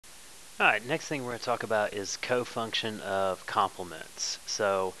Alright, next thing we're going to talk about is cofunction of complements.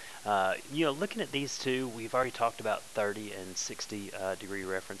 So, looking at these two, we've already talked about 30 and 60 degree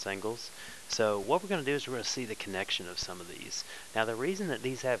reference angles. So what we're going to do is we're going to see the connection of some of these. Now the reason that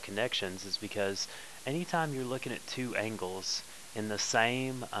these have connections is because anytime you're looking at two angles in the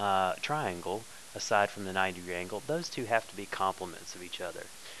same triangle, aside from the 90-degree angle, those two have to be complements of each other.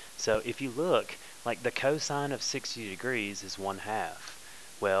 So if you look, like the cosine of 60 degrees is 1/2.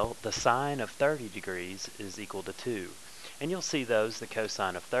 Well, the sine of 30 degrees is equal to 2. And you'll see those, the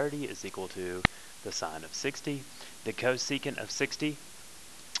cosine of 30 is equal to the sine of 60. The cosecant of 60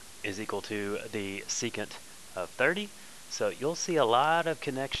 is equal to the secant of 30. So you'll see a lot of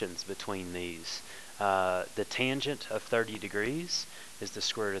connections between these. The tangent of 30 degrees is the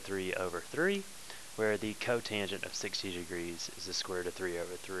square root of 3 over 3, where the cotangent of 60 degrees is the square root of 3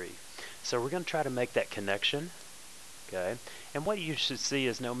 over 3. So we're going to try to make that connection. Okay, and what you should see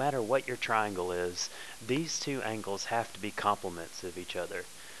is no matter what your triangle is, these two angles have to be complements of each other.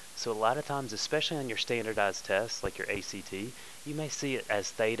 So a lot of times, especially on your standardized tests like your ACT, you may see it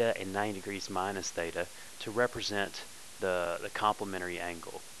as theta and 90 degrees minus theta to represent the complementary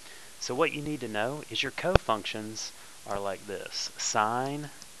angle. So what you need to know is your cofunctions are like this: sine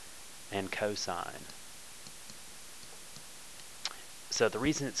and cosine. So the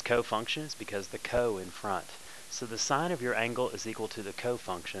reason it's cofunction is because the co in front. So the sine of your angle is equal to the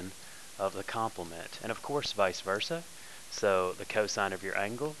cofunction of the complement, and of course vice versa. So the cosine of your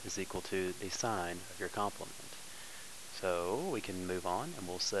angle is equal to the sine of your complement. So we can move on and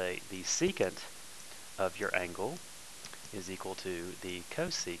we'll say the secant of your angle is equal to the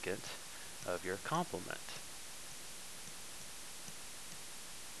cosecant of your complement.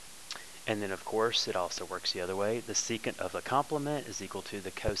 And then of course it also works the other way. The secant of the complement is equal to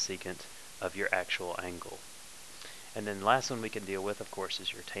the cosecant of your actual angle. And then the last one we can deal with, of course,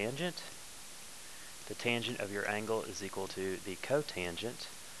 is your tangent. The tangent of your angle is equal to the cotangent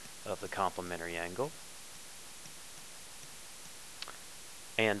of the complementary angle.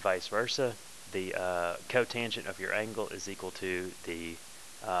 And vice versa, the cotangent of your angle is equal to the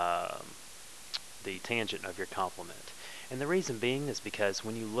tangent of your complement. And the reason being is because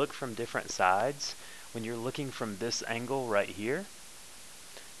when you look from different sides, when you're looking from this angle right here,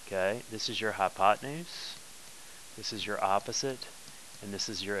 okay, this is your hypotenuse, this is your opposite, and this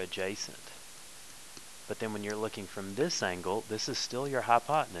is your adjacent. But then when you're looking from this angle, this is still your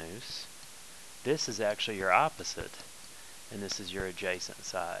hypotenuse, this is actually your opposite, and this is your adjacent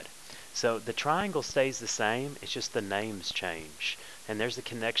side. So the triangle stays the same, it's just the names change. And there's a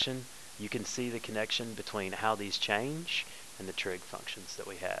connection. You can see the connection between how these change and the trig functions that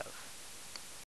we have.